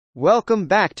Welcome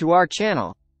back to our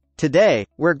channel. Today,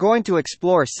 we're going to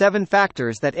explore 7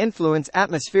 factors that influence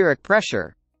atmospheric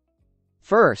pressure.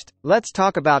 First, let's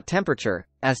talk about temperature.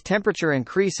 As temperature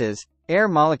increases, air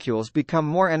molecules become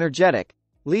more energetic,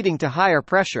 leading to higher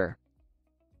pressure.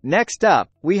 Next up,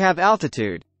 we have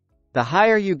altitude. The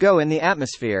higher you go in the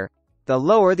atmosphere, the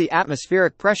lower the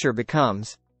atmospheric pressure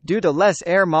becomes, due to less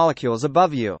air molecules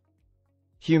above you.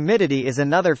 Humidity is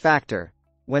another factor.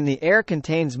 When the air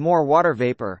contains more water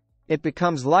vapor, it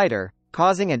becomes lighter,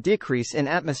 causing a decrease in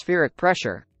atmospheric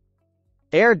pressure.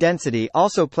 Air density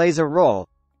also plays a role.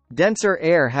 Denser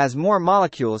air has more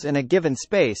molecules in a given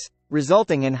space,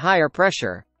 resulting in higher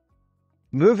pressure.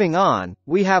 Moving on,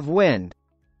 we have wind.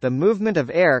 The movement of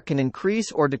air can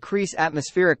increase or decrease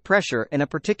atmospheric pressure in a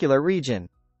particular region.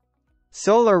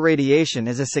 Solar radiation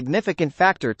is a significant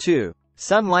factor too.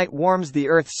 Sunlight warms the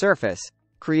Earth's surface,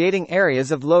 creating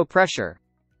areas of low pressure.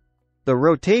 The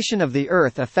rotation of the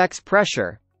Earth affects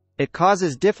pressure. It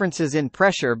causes differences in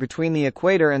pressure between the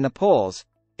equator and the poles,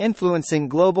 influencing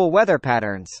global weather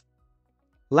patterns.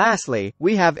 Lastly,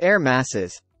 we have air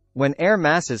masses. When air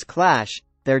masses clash,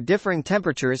 their differing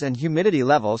temperatures and humidity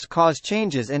levels cause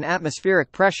changes in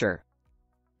atmospheric pressure.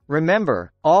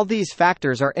 Remember, all these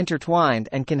factors are intertwined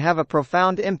and can have a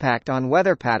profound impact on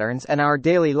weather patterns and our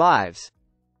daily lives.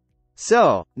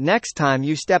 So, next time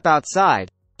you step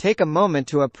outside, take a moment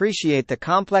to appreciate the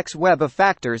complex web of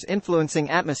factors influencing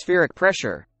atmospheric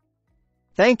pressure.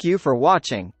 Thank you for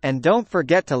watching, and don't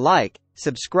forget to like,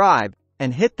 subscribe,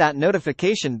 and hit that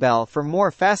notification bell for more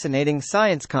fascinating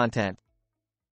science content.